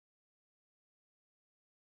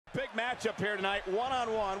matchup here tonight,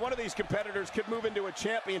 one-on-one. One of these competitors could move into a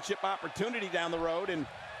championship opportunity down the road. And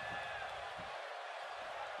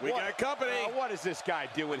we got company. What is this guy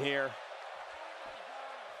doing here?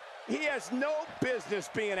 He has no business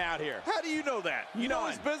being out here. How do you know that? You know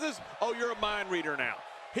his business? Oh, you're a mind reader now.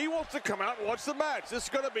 He wants to come out and watch the match. This is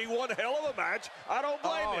going to be one hell of a match. I don't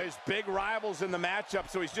blame him. His big rivals in the matchup,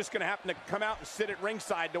 so he's just going to happen to come out and sit at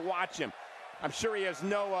ringside to watch him. I'm sure he has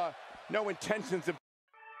no intentions of.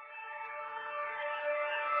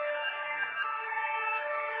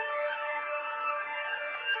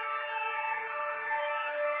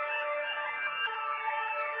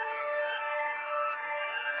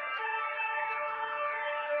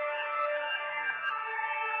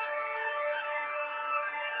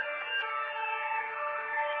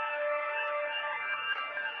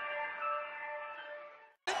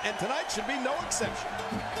 And tonight should be no exception.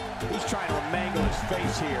 He's trying to mangle his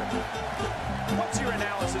face here. What's your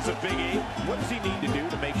analysis of Big E? What does he need to do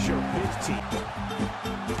to make sure his team...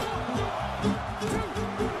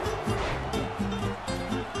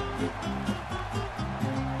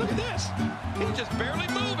 Look at this. He's just barely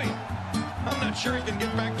moving. I'm not sure he can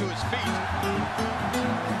get back to his feet.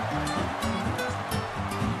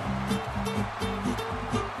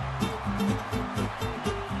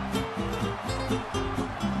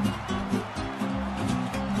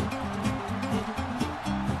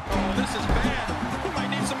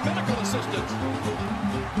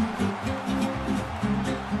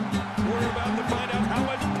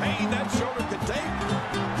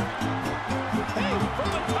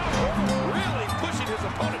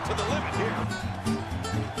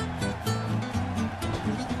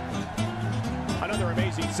 Another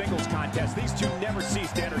amazing singles contest. These two never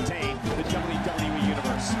cease to entertain the WWE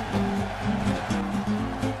Universe.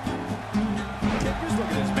 Just look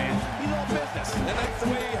at this man. He's all business. And that's the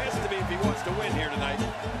way he has to be if he wants to win here tonight.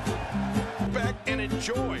 Back and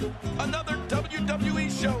enjoy. Another WWE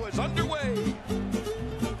show is underway.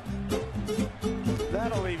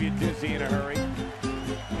 That'll leave you dizzy in a hurry.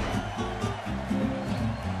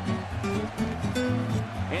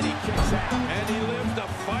 And he kicks out. And he lives to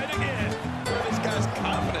fight again. Where this guy's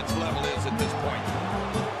confidence level is at this point.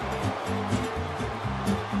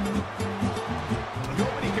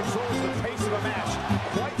 Nobody controls the pace of a match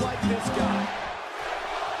quite like this guy.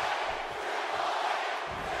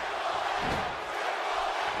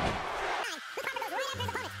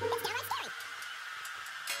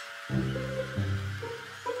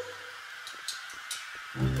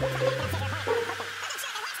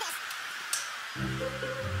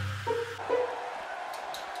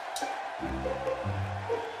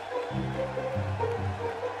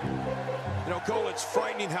 You know, Cole, it's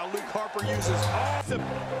frightening how Luke Harper uses awesome.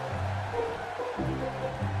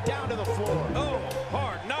 Down to the floor. Oh,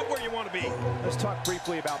 hard. Not where you want to be. Let's talk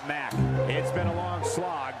briefly about Mac. It's been a long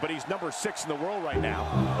slog, but he's number 6 in the world right now.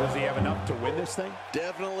 Does he have enough to win this thing?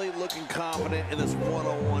 Definitely looking confident in this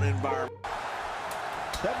one-on-one environment.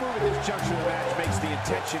 That move at this juncture of the match makes the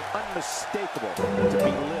intention unmistakable to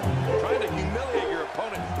belittle. Trying to humiliate your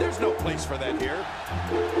opponent. There's no place for that here.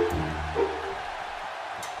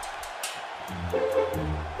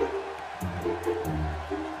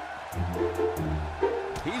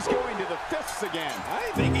 He's going to the fists again.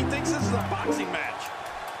 I think he thinks this is a boxing match.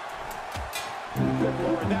 Good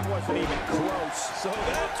Lord, that wasn't even close. So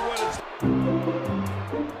that's what it's...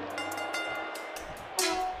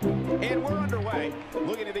 And we're underway.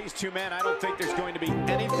 Looking at these two men, I don't think there's going to be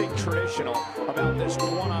anything traditional about this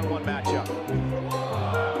one-on-one matchup.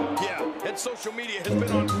 Yeah, and social media has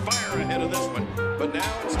been on fire ahead of this one. But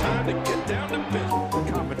now it's time to get down to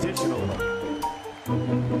business. Competition a little.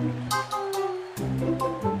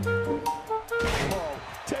 Oh,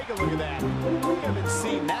 take a look at that. We haven't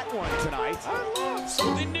seen that one tonight. I love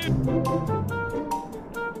something new.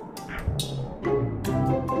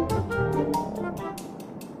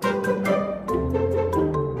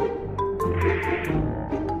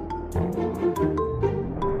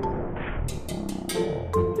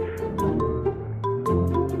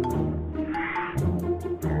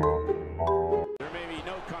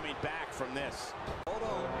 From this. Hold on.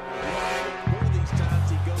 One of these times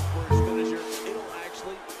he goes for his finisher, it'll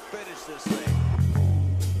actually finish this thing.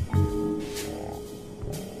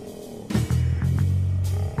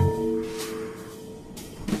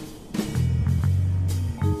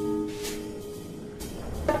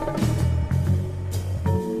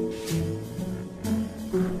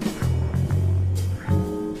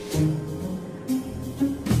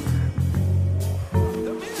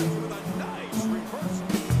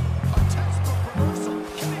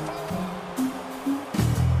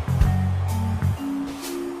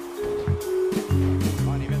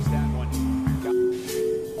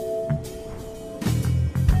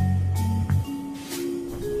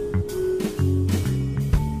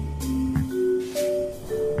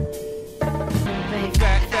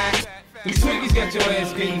 got your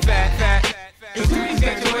ass getting fat, fat. The streets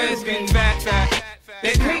got your ass getting fat, fat.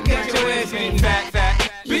 That cake got your ass getting fat,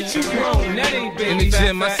 fat. Bitch, you grown, that ain't been. In the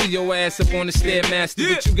gym, I see your ass up on the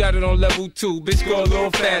Stairmaster, but you got it on level 2. Bitch, go a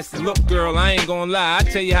little faster. Look, girl, I ain't gonna lie, I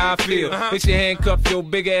tell you how I feel. Bitch, you handcuff your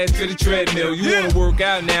big ass to the treadmill. You wanna work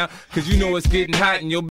out now, cause you know it's getting hot and your